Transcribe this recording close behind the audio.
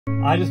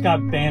I just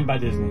got banned by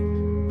Disney.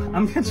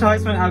 I'm gonna try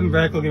something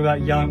alphabetically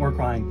without yelling or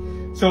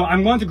crying. So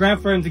I'm going to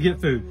Grand Floridian to get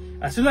food.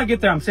 As soon as I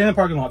get there, I'm standing in the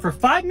parking lot. For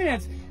 5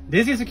 minutes,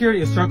 Disney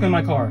security is circling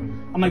my car.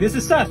 I'm like, this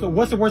is sus, but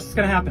what's the worst that's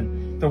gonna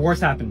happen? The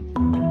worst happened.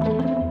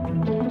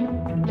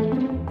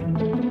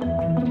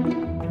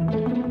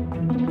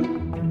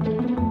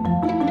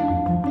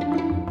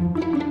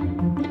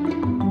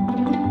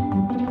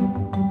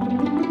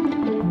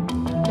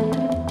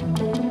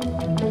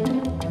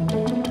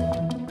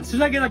 As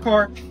soon as I get in the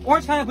car,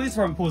 Orange County Police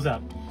Department pulls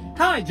up.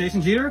 Hi,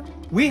 Jason Jeter.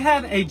 We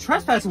have a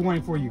trespass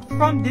warning for you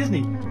from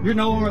Disney. You're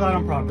no longer allowed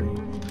on property.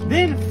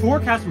 Then 4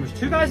 customers,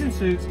 2 guys in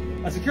suits,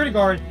 a security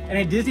guard, and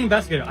a Disney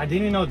investigator. I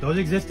didn't even know those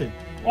existed.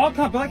 All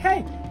come up, they're like,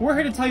 hey, we're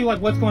here to tell you like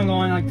what's going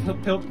on, like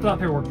fill out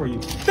paperwork for you.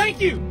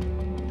 Thank you.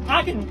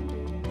 I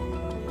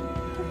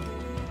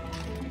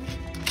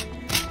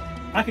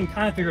can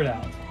kind of figure it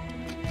out.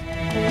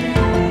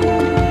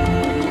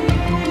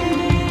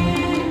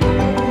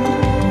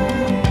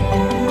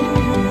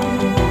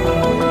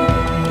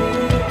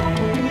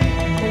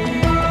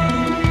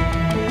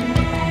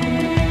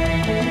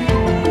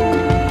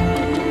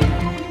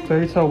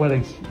 Fairy tale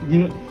weddings.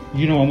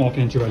 You know I'm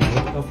walking into right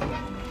now. Look at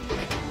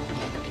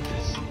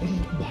this. This is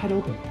wide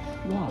open.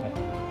 Why?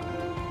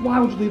 Why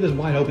would you leave this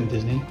wide open,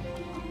 Disney?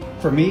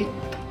 For me?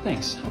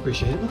 Thanks. I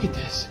appreciate it. Look at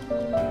this.